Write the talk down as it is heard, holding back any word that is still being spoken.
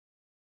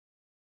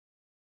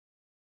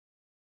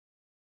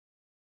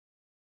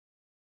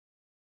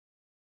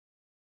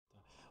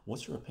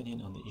What's your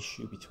opinion on the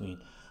issue between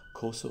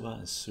Kosovo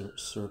and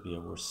Serbia,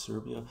 where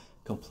Serbia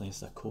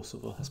complains that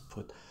Kosovo has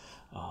put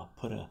a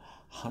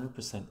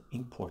 100%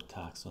 import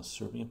tax on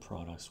Serbian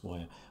products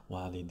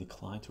while they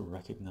decline to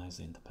recognize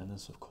the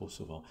independence of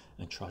Kosovo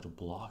and try to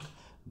block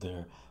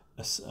their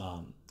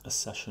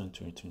accession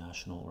to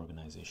international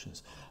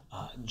organizations?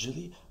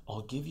 Jilly,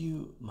 I'll give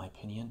you my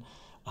opinion.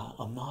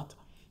 I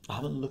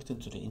haven't looked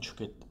into the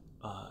intricate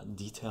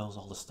details,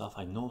 all the stuff.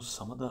 I know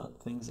some of the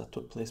things that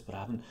took place, but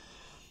I haven't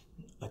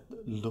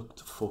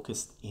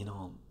focused in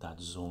on that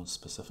zone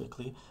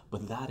specifically.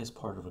 But that is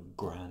part of a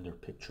grander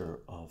picture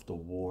of the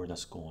war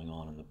that's going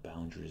on and the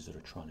boundaries that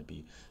are trying to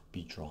be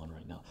drawn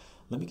right now.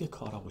 Let me get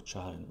caught up with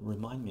chat and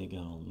remind me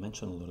again. I'll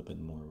mention a little bit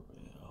more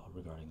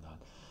regarding that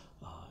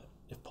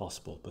if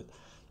possible, but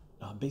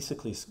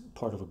basically it's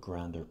part of a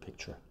grander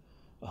picture.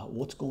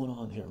 What's going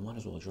on here? I might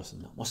as well address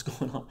it now. What's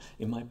going on,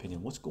 in my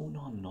opinion, what's going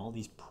on in all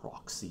these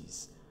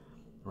proxies,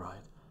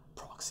 right?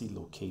 Proxy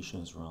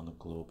locations around the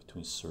globe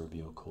between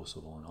Serbia,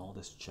 Kosovo, and all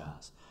this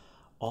jazz.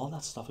 All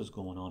that stuff is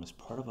going on as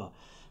part of a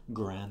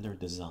grander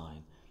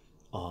design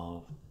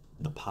of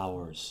the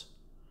powers,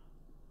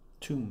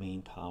 two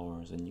main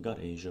powers, and you got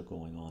Asia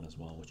going on as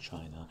well with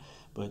China.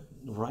 But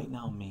right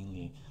now,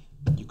 mainly,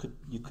 you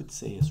could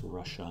say it's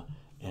Russia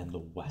and the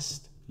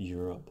West,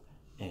 Europe,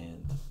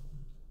 and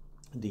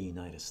the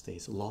United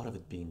States. A lot of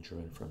it being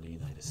driven from the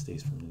United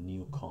States, from the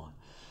neoconservatives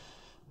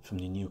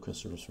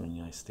from the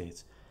United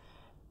States.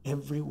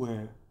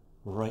 Everywhere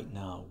right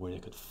now where they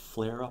could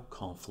flare up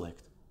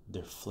conflict,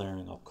 they're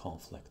flaring up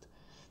conflict.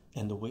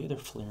 And the way they're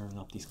flaring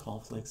up these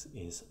conflicts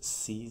is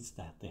seeds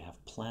that they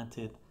have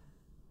planted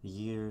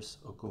years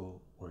ago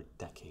or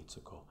decades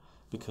ago.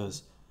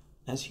 Because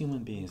as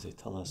human beings, they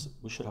tell us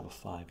we should have a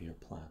 5-year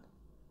plan,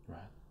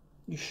 right?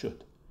 You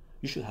should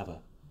have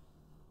a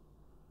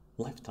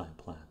lifetime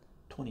plan,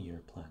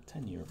 20-year plan,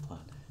 10-year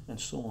plan, and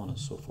so on and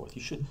so forth.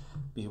 You should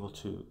be able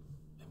to,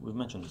 we've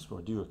mentioned this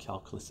before, do your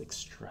calculus,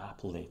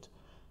 extrapolate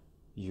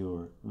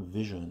your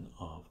vision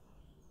of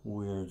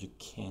where you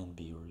can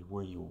be or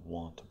where you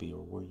want to be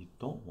or where you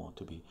don't want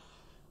to be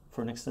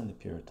for an extended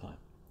period of time.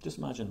 Just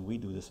imagine we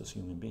do this as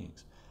human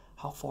beings.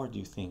 How far do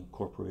you think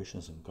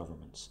corporations and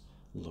governments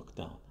look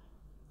down?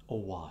 A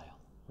while,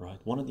 right?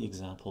 One of the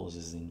examples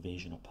is the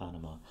invasion of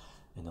Panama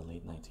in the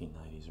late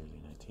 1990s,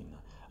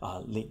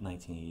 late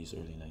 1980s,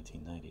 early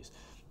 1990s.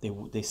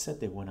 They said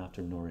they went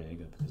after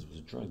Noriega because he was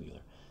a drug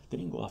dealer. They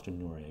didn't go after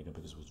Noriega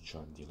because he was a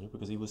drug dealer,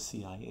 because he was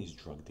CIA's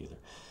drug dealer.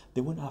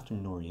 They went after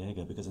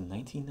Noriega because in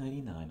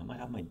 1999, I might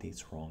have my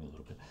dates wrong a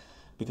little bit,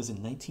 because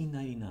in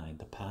 1999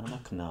 the Panama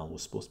Canal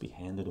was supposed to be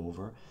handed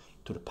over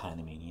to the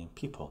Panamanian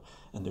people,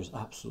 and there's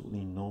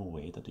absolutely no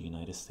way that the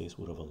United States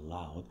would have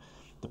allowed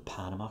the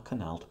Panama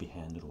Canal to be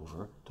handed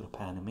over to the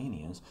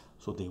Panamanians.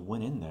 So they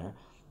went in there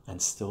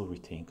and still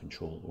retain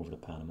control over the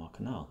Panama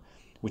Canal,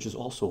 which is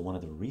also one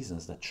of the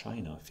reasons that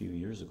China a few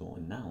years ago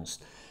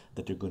announced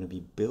that they're going to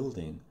be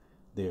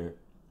they're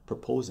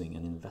proposing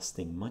and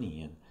investing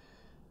money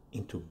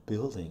into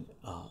building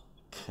a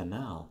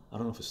canal. I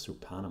don't know if it's through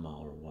Panama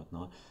or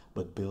whatnot,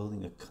 but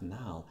building a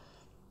canal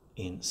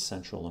in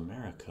Central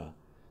America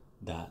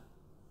that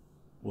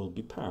will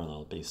be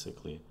parallel,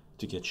 basically,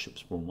 to get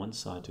ships from one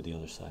side to the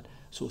other side.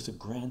 So it's a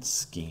grand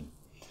scheme.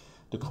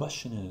 The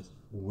question is,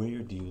 where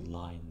do you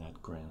lie in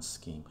that grand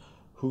scheme?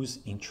 Whose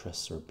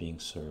interests are being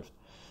served?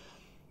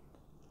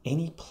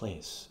 Any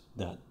place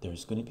that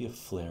there's going to be a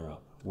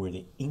flare-up where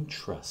the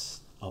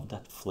interests of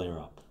that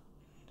flare-up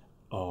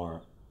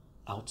are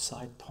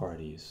outside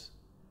parties,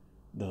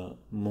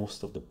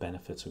 most of the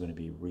benefits are going to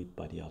be reaped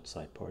by the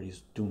outside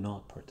parties. Do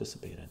not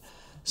participate in.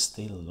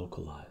 Stay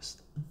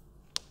localized.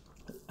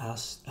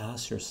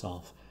 Ask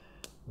yourself,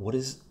 what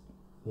is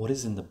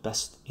in the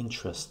best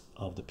interest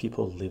of the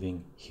people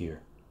living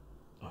here?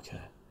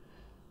 Okay,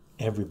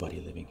 everybody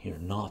living here,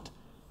 not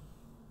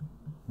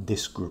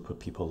this group of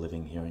people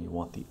living here and you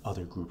want the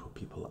other group of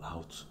people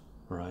out,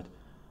 right?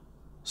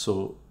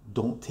 So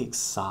don't take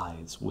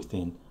sides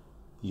within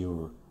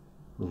your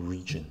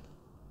region,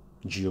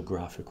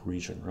 geographic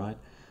region, right?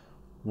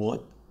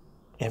 What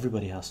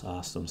everybody has to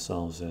ask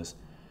themselves is,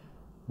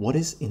 what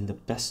is in the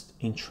best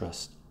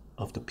interest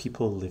of the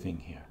people living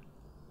here,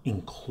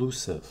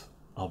 inclusive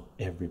of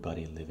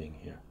everybody living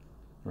here,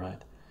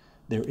 right?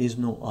 There is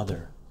no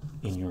other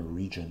in your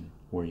region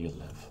where you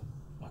live.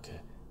 Okay,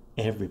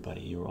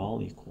 everybody, you're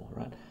all equal,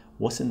 right?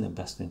 What's in the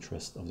best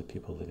interest of the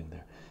people living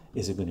there?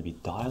 Is it going to be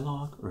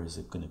dialogue, or is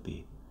it going to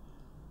be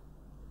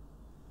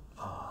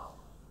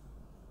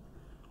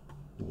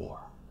war?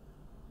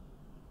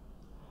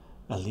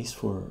 At least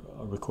for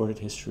recorded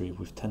history,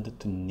 we've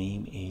tended to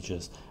name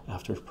ages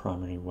after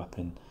primary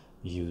weapon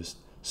used: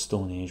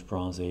 Stone Age,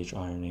 Bronze Age,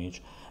 Iron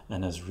Age,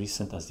 and as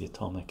recent as the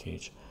Atomic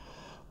Age.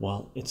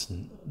 Well, it's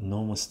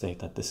no mistake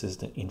that this is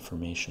the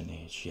information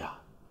age. Yeah,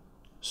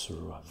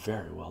 Surua,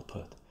 very well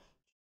put.